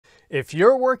If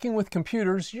you're working with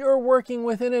computers, you're working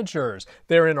with integers.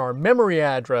 They're in our memory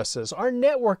addresses, our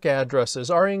network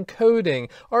addresses, our encoding,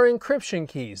 our encryption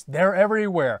keys. They're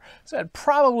everywhere. So it'd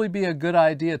probably be a good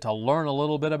idea to learn a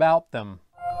little bit about them.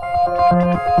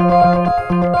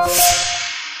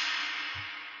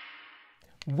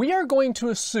 We are going to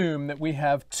assume that we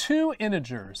have two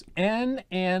integers, n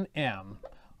and m.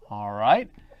 All right?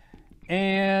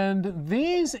 And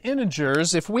these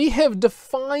integers, if we have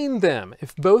defined them,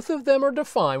 if both of them are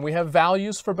defined, we have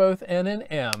values for both n and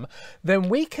m, then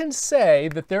we can say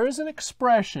that there is an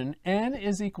expression, n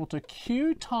is equal to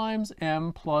q times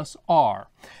m plus r.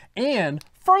 And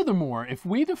furthermore, if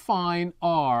we define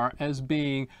r as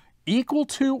being equal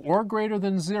to or greater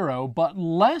than 0, but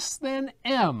less than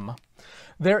m,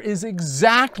 there is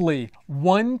exactly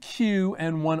one q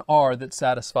and one r that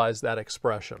satisfies that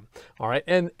expression. All right,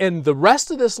 and the rest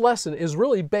of this lesson is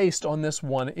really based on this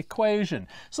one equation.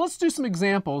 So let's do some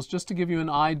examples just to give you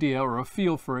an idea or a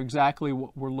feel for exactly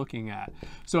what we're looking at.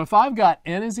 So if I've got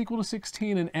n is equal to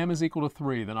 16 and m is equal to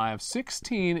 3, then I have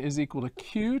 16 is equal to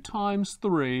q times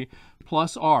 3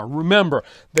 plus r. Remember,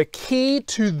 the key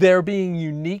to there being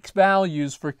unique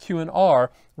values for q and r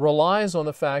relies on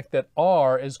the fact that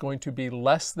r is going to be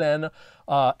less than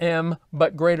m,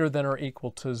 but greater than or equal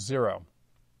to 0.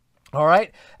 All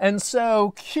right, and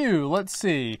so q, let's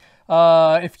see,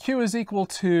 if q is equal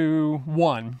to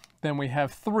 1, then we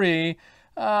have 3.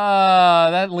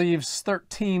 That leaves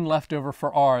 13 left over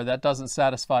for r. That doesn't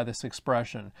satisfy this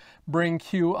expression. Bring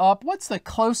q up. What's the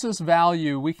closest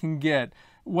value we can get?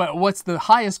 What's the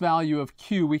highest value of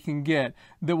q we can get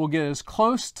that will get us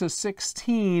close to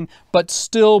 16 but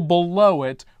still below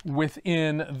it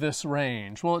within this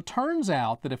range? Well, it turns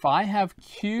out that if I have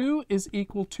q is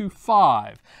equal to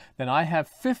 5, then I have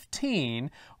 15.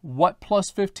 What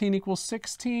plus 15 equals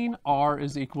 16? R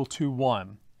is equal to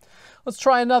 1. Let's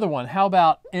try another one. How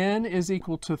about n is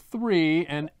equal to 3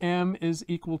 and m is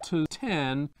equal to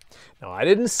 10? Now, I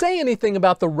didn't say anything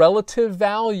about the relative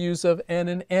values of n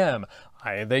and m.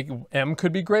 M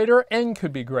could be greater, n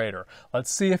could be greater.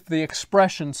 Let's see if the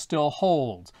expression still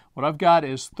holds. What I've got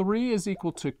is 3 is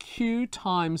equal to q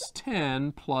times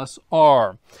 10 plus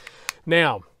r.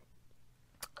 Now,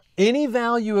 any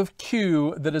value of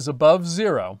q that is above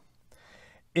 0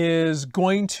 is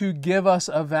going to give us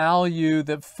a value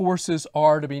that forces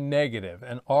r to be negative,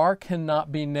 and r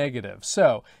cannot be negative.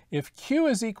 So if q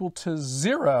is equal to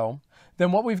 0,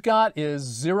 then what we've got is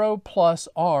 0 plus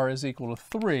r is equal to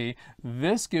 3.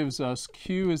 This gives us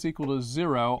q is equal to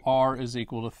 0, r is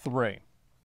equal to 3.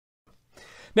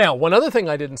 Now, one other thing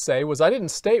I didn't say was I didn't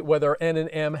state whether n and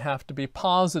m have to be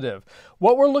positive.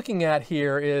 What we're looking at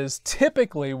here is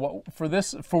typically, for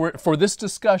this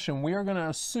discussion, we are going to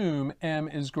assume m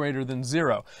is greater than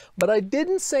 0. But I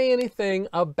didn't say anything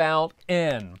about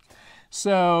n.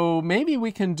 So maybe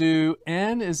we can do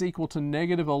n is equal to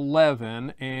negative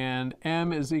 11 and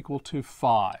m is equal to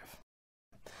 5.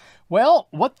 Well,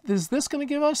 what is this going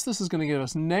to give us? This is going to give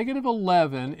us negative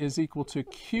 11 is equal to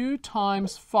q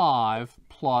times 5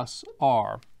 plus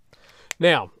r.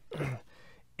 Now,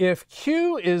 if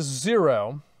q is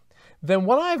 0, then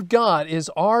what I've got is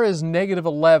r is negative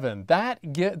 11.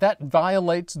 That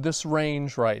violates this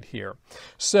range right here.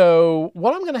 So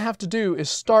what I'm going to have to do is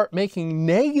start making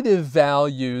negative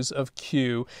values of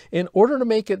q in order to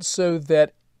make it so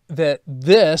that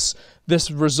this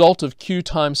result of q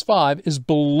times 5 is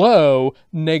below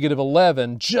negative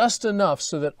 11, just enough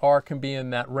so that r can be in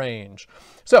that range.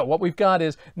 So what we've got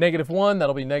is negative 1,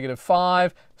 that'll be negative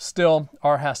 5. Still,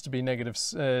 r has to be negative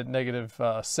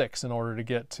 6 in order to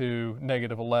get to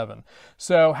negative 11.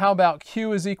 So how about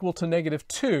q is equal to negative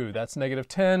 2? That's negative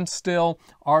 10. Still,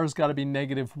 r's got to be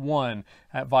negative 1.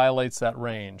 That violates that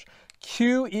range.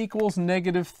 Q equals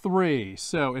negative 3.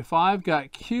 So if I've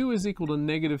got q is equal to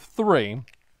negative 3,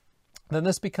 then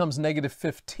this becomes negative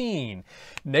 15.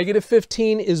 Negative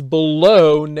 15 is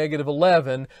below negative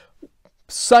 11,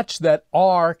 such that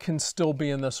r can still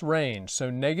be in this range. So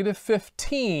negative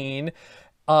 15,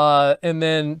 and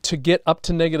then to get up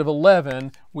to negative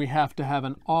 11, we have to have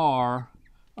an r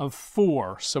of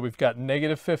 4. So we've got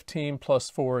negative 15 plus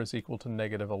 4 is equal to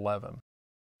negative 11.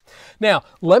 Now,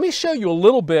 let me show you a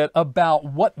little bit about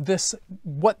what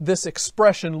this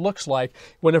expression looks like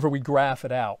whenever we graph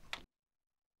it out.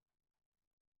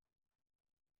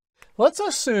 Let's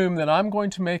assume that I'm going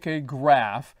to make a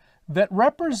graph that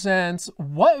represents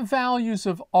what values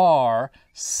of r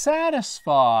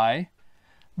satisfy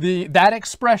that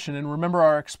expression. And remember,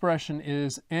 our expression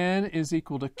is n is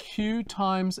equal to q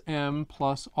times m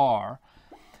plus r.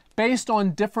 based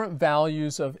on different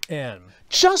values of n.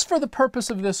 Just for the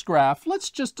purpose of this graph, let's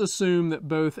just assume that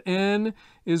both n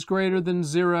is greater than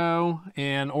 0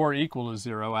 and or equal to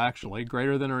 0, actually,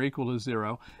 greater than or equal to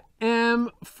 0. M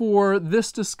for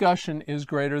this discussion is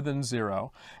greater than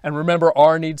 0. And remember,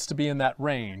 r needs to be in that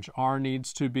range. R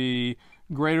needs to be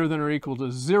greater than or equal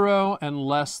to 0 and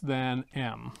less than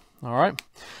m. All right,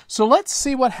 so let's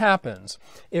see what happens.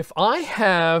 If I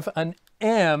have an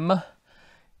n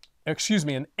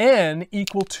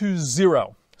equal to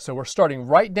 0, so we're starting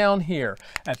right down here.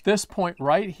 At this point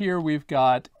right here, we've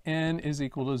got n is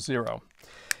equal to 0.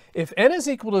 If n is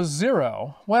equal to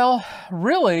 0, well,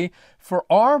 really, for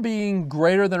r being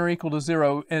greater than or equal to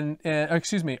 0,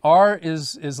 r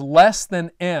is less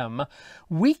than m,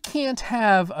 we can't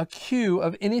have a q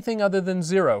of anything other than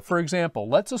 0. For example,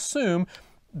 let's assume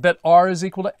that r is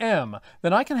equal to m.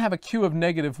 Then I can have a q of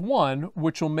 -1,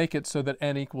 which will make it so that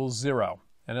n equals 0.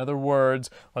 In other words,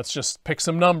 let's just pick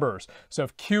some numbers. So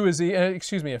if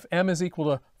if m is equal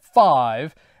to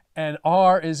 5, and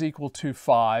r is equal to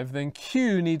 5, then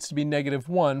q needs to be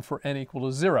 -1 for n equal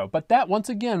to 0. But that, once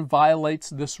again, violates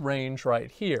this range right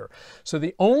here. So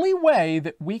the only way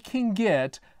that we can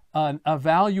get a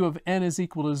value of n is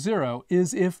equal to 0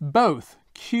 is if both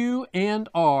q and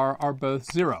r are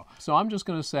both 0. So I'm just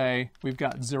going to say we've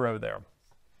got 0 there.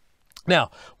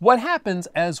 Now, what happens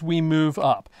as we move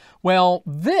up? Well,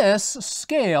 this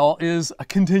scale is a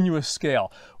continuous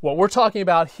scale. What we're talking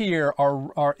about here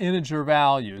are integer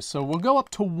values. So we'll go up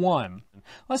to 1.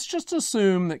 Let's just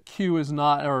assume that q is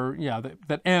not,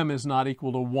 that m is not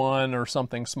equal to 1 or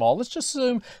something small. Let's just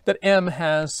assume that m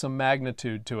has some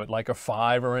magnitude to it, like a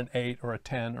 5 or an 8 or a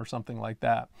 10 or something like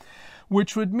that.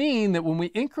 Which would mean that when we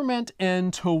increment n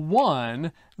to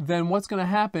 1, then what's going to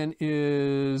happen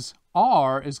is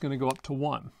r is going to go up to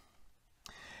 1.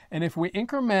 And if we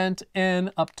increment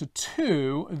n up to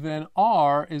 2, then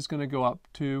r is going to go up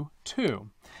to 2.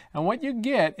 And what you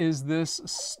get is this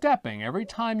stepping. Every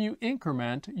time you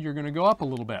increment, you're going to go up a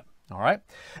little bit. All right?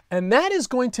 And that is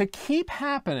going to keep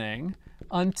happening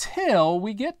until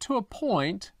we get to a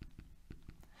point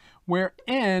where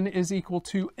n is equal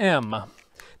to m.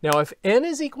 Now, if n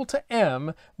is equal to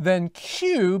m, then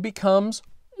q becomes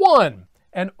 1,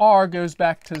 and r goes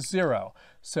back to 0.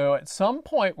 So at some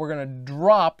point, we're going to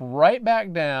drop right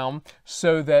back down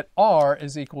so that r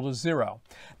is equal to 0.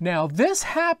 Now, this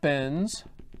happens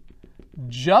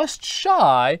just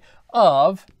shy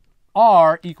of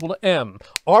r equal to m.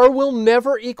 r will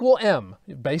never equal m.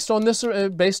 Based on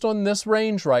this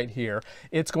range right here,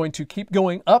 it's going to keep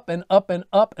going up and up and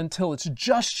up until it's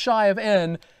just shy of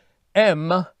m,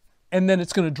 and then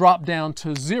it's going to drop down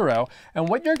to 0. And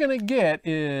what you're going to get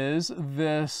is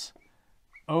this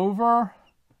over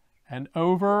and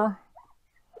over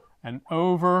and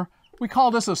over. We call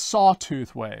this a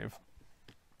sawtooth wave.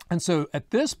 And so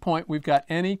at this point, we've got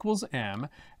n equals m.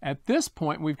 At this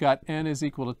point, we've got n is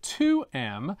equal to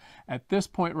 2m. At this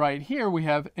point right here, we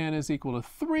have n is equal to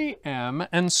 3m,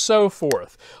 and so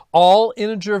forth. All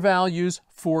integer values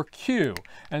for q.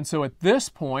 And so at this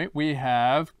point, we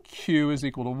have q is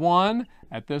equal to 1.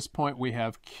 At this point, we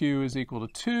have q is equal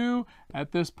to 2.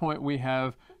 At this point, we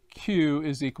have q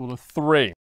is equal to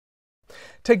 3.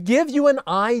 To give you an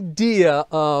idea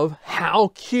of how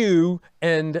q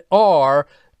and r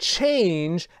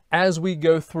change as we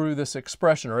go through this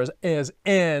expression, or as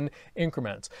n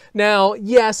increments. Now,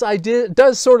 yes, it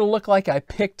does sort of look like I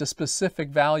picked a specific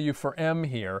value for m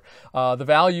here. The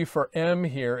value for m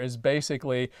here is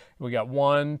basically, we got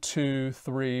 1, 2,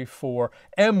 3, 4.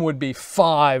 M would be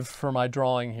 5 for my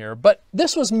drawing here, but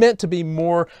this was meant to be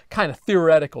more kind of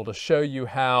theoretical to show you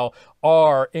how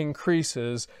r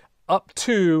increases up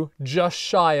to just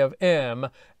shy of m,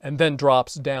 and then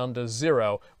drops down to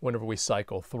 0 whenever we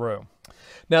cycle through.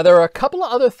 Now, there are a couple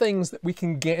of other things that we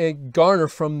can garner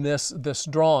from this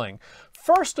drawing.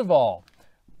 First of all,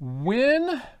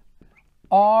 when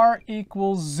r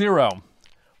equals 0,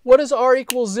 what does r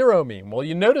equals 0 mean? Well,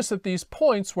 you notice at these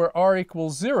points where r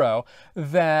equals 0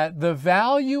 that the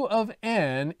value of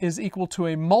n is equal to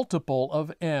a multiple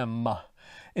of m.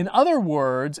 In other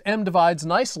words, m divides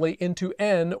nicely into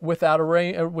n without a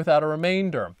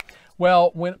remainder.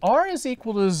 Well, when r is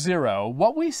equal to 0,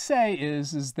 what we say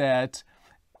is that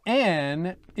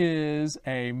n is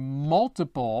a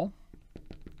multiple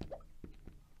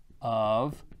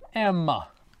of m.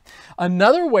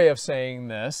 Another way of saying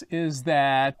this is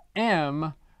that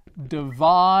m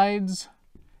divides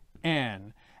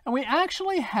n. And we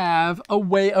actually have a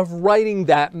way of writing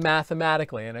that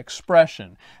mathematically, an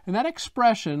expression. And that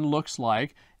expression looks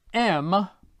like m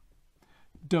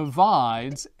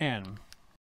divides n.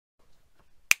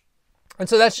 And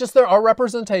so that's just our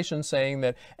representation saying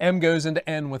that m goes into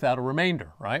n without a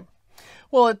remainder, right?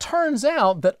 Well, it turns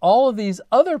out that all of these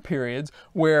other periods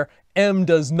where m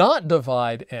does not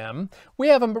divide m, we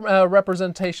have a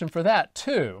representation for that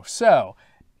too. So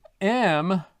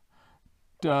m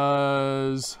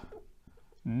does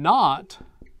not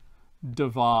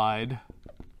divide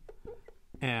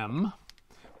m.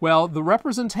 Well, the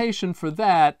representation for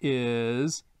that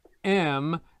is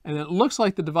m, and it looks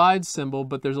like the divide symbol,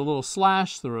 but there's a little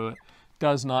slash through it,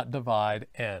 does not divide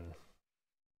n.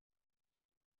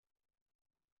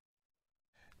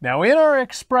 Now in our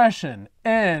expression,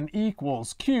 n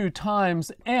equals q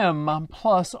times m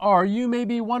plus r, you may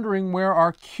be wondering where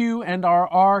our q and our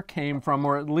r came from,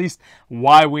 or at least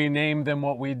why we named them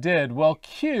what we did. Well,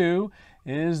 q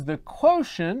is the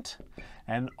quotient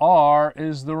and r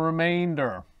is the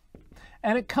remainder.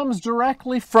 And it comes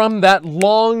directly from that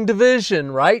long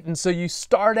division, right? And so you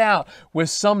start out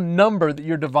with some number that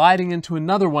you're dividing into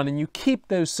another one, and you keep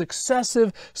those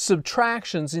successive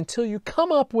subtractions until you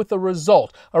come up with a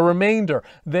result, a remainder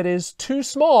that is too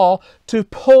small to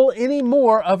pull any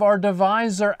more of our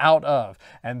divisor out of.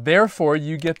 And therefore,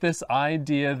 you get this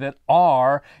idea that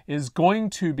r is going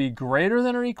to be greater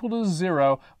than or equal to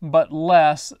 0, but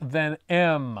less than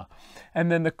m. And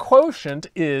then the quotient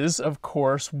is, of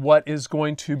course, what is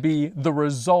going to be the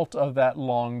result of that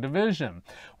long division.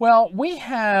 Well, we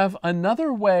have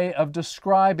another way of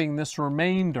describing this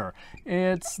remainder.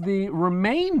 It's the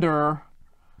remainder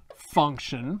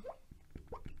function,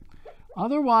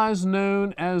 otherwise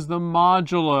known as the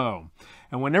modulo.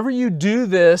 And whenever you do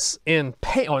this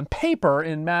on paper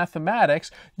in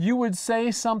mathematics, you would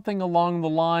say something along the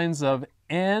lines of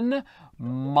n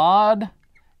mod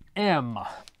m.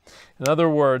 In other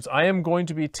words, I am going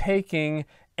to be taking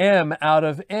m out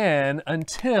of n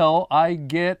until I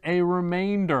get a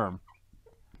remainder.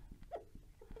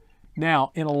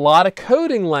 Now, in a lot of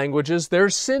coding languages,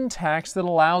 there's syntax that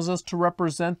allows us to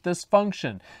represent this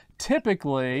function.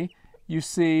 Typically, you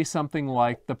see something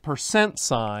like the %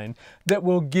 sign that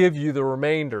will give you the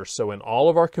remainder. So in all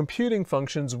of our computing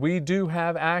functions, we do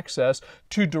have access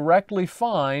to directly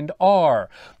find r.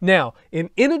 Now, in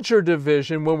integer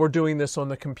division, when we're doing this on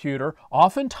the computer,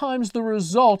 oftentimes the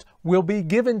result will be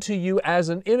given to you as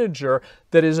an integer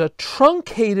that is a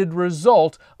truncated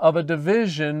result of a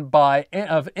division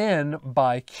of n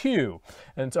by q,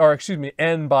 or excuse me,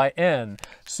 n by n.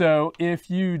 So if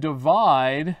you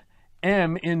divide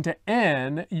m into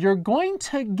n, you're going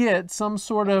to get some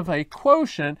sort of a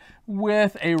quotient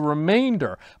with a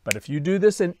remainder. But if you do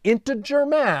this in integer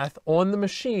math on the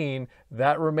machine,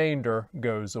 that remainder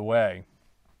goes away.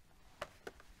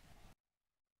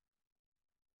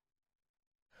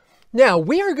 Now,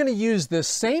 we are going to use this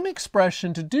same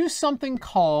expression to do something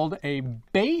called a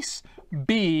base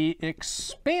b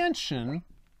expansion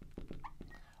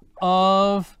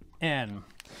of n.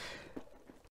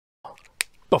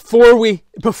 Before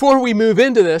we move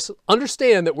into this,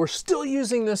 understand that we're still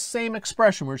using this same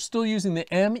expression. We're still using the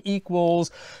m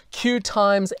equals q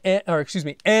times n, or excuse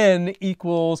me, n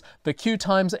equals the q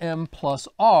times m plus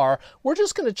r. We're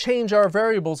just going to change our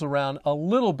variables around a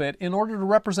little bit in order to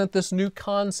represent this new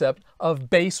concept of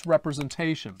base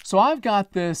representation. So I've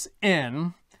got this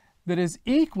n that is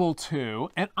equal to,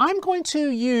 and I'm going to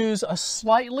use a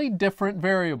slightly different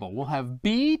variable. We'll have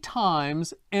b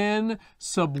times n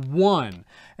sub 1.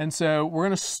 And so we're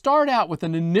going to start out with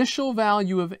an initial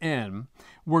value of n.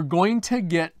 We're going to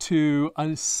get to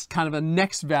a kind of a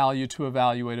next value to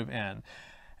evaluate of n.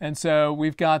 And so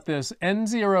we've got this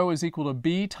n0 is equal to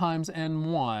b times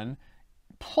n1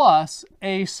 plus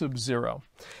a sub 0.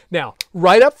 Now,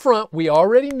 right up front, we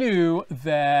already knew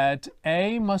that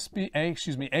a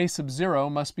sub 0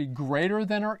 must be greater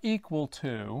than or equal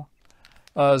to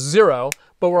 0,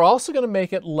 but we're also going to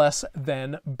make it less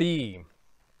than b.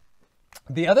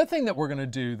 The other thing that we're going to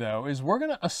do, though, is we're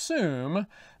going to assume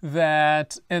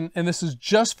that, and this is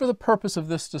just for the purpose of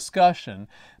this discussion,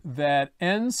 that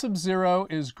n sub 0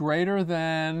 is greater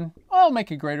than, I'll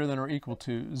make it greater than or equal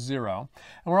to 0.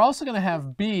 And we're also going to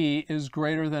have b is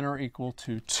greater than or equal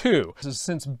to 2. So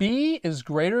since b is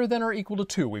greater than or equal to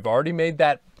 2, we've already made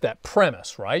that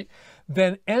premise, right?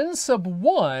 Then n sub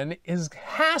 1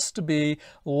 has to be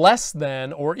less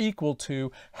than or equal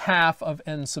to half of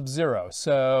n sub 0.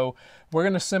 So we're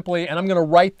going to simply, and I'm going to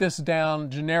write this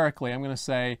down generically, I'm going to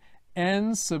say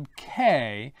n sub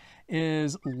k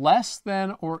is less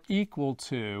than or equal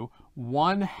to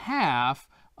 1/2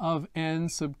 of n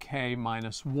sub k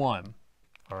minus 1.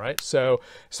 All right, so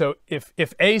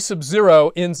if a sub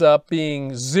 0 ends up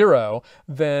being 0,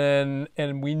 then,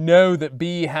 and we know that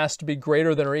b has to be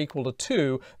greater than or equal to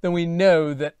 2, then we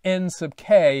know that n sub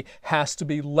k has to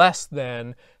be less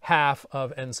than half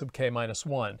of n sub k minus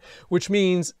 1, which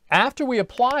means after we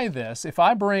apply this, if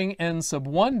I bring n sub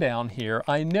 1 down here,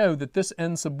 I know that this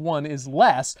n sub 1 is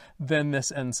less than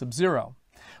this n sub 0.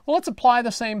 Well, let's apply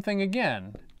the same thing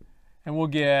again, and we'll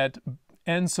get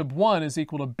n sub 1 is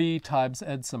equal to b times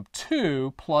n sub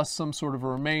 2 plus some sort of a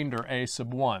remainder a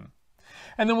sub 1.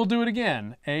 And then we'll do it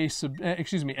again. n sub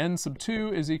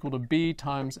 2 is equal to b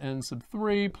times n sub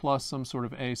 3 plus some sort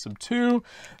of a sub 2.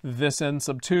 This n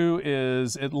sub 2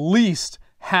 is at least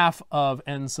half of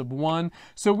n sub 1.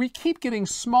 So we keep getting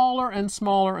smaller and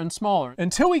smaller and smaller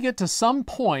until we get to some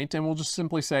point, and we'll just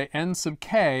simply say n sub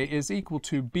k is equal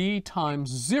to b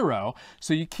times 0.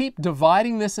 So you keep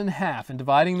dividing this in half and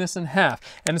dividing this in half,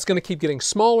 and it's going to keep getting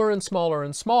smaller and smaller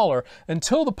and smaller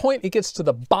until the point it gets to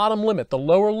the bottom limit, the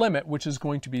lower limit, which is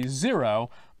going to be 0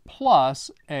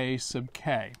 plus a sub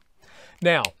k.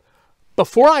 Now,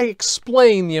 before I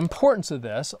explain the importance of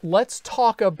this, let's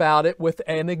talk about it with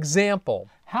an example.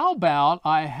 How about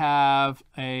I have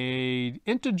an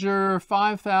integer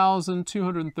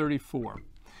 5,234.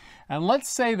 And let's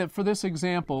say that for this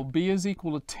example, b is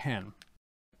equal to 10.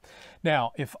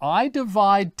 Now, if I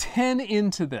divide 10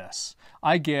 into this,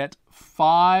 I get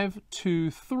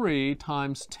 523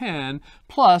 times 10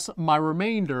 plus my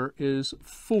remainder is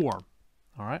 4.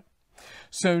 All right?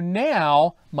 So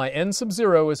now my n sub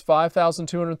 0 is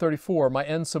 5,234. My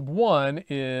n sub 1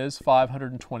 is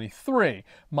 523.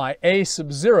 My a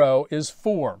sub 0 is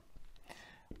 4.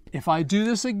 If I do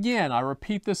this again, I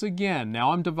repeat this again.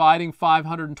 Now I'm dividing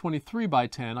 523 by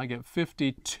 10. I get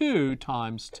 52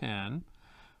 times 10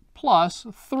 plus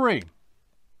 3.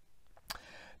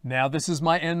 Now this is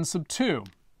my n sub 2.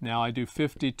 Now I do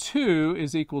 52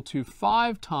 is equal to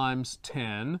 5 times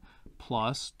 10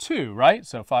 plus 2, right?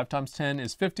 So 5 times 10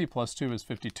 is 50 plus 2 is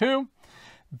 52.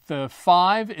 The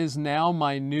 5 is now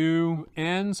my new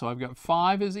n, so I've got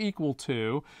 5 is equal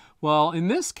to, well, in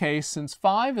this case, since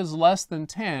 5 is less than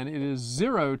 10, it is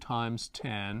 0 times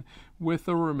 10 with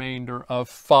a remainder of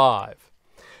 5.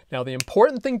 Now, the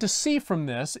important thing to see from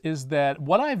this is that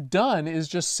what I've done is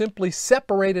just simply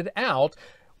separated out,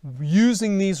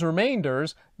 using these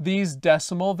remainders, these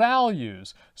decimal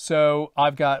values. So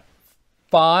I've got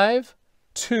 5,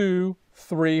 2,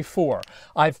 3, 4.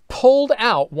 I've pulled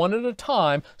out one at a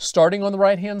time, starting on the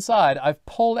right-hand side. I've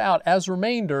pulled out as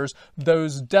remainders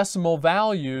those decimal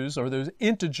values or those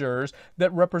integers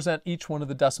that represent each one of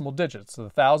the decimal digits. So the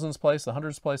thousands place, the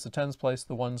hundreds place, the tens place,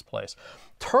 the ones place.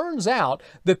 Turns out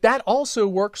that that also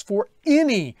works for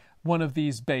any one of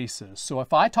these bases. So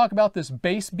if I talk about this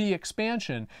base B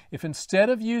expansion, if instead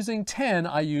of using 10,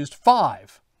 I used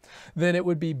 5, then it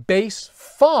would be base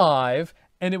 5,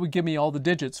 and it would give me all the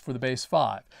digits for the base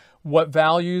 5. What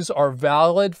values are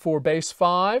valid for base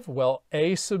 5? Well,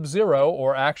 a sub 0,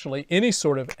 or actually any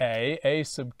sort of a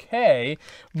sub k,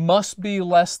 must be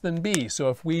less than b. So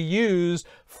if we use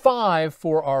 5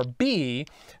 for our b,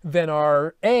 then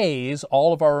our a's,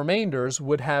 all of our remainders,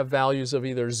 would have values of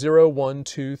either 0, 1,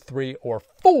 2, 3, or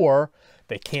 4.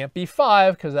 They can't be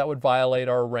 5 because that would violate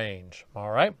our range. All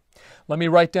right? Let me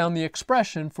write down the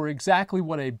expression for exactly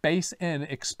what a base n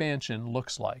expansion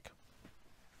looks like.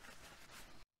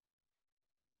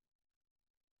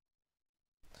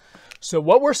 So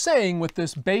what we're saying with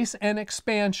this base n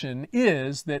expansion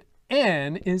is that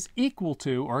n is equal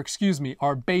to, or excuse me,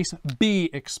 our base b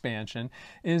expansion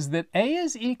is that a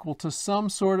is equal to some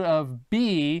sort of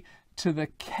b to the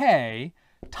k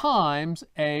times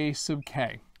a sub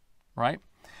k, right?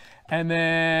 And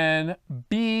then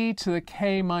b to the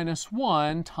k minus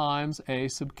 1 times a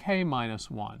sub k minus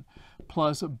 1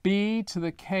 plus b to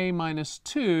the k minus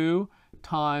 2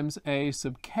 times a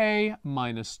sub k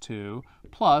minus 2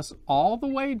 plus all the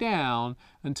way down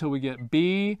until we get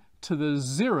b to the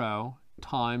 0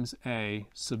 times a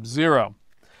sub 0.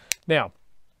 Now,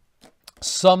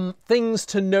 some things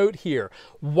to note here.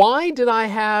 Why did I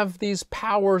have these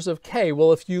powers of k?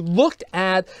 Well, if you looked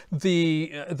at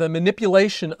the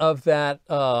manipulation of that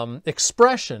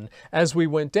expression as we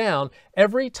went down,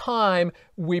 every time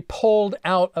we pulled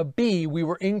out a b, we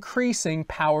were increasing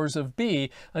powers of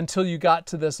b until you got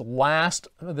to this last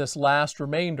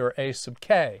remainder, a sub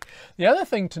k. The other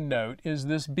thing to note is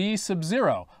this b sub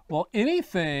 0. Well,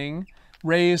 anything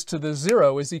raised to the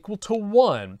 0 is equal to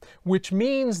 1, which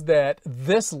means that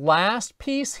this last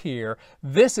piece here,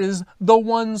 this is the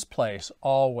ones place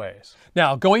always.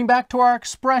 Now, going back to our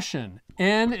expression,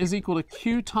 n is equal to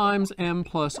q times m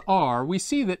plus r, we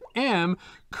see that m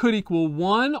could equal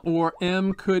 1 or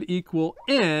m could equal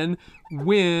n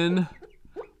when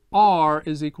r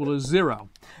is equal to 0.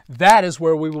 That is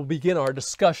where we will begin our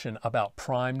discussion about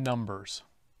prime numbers.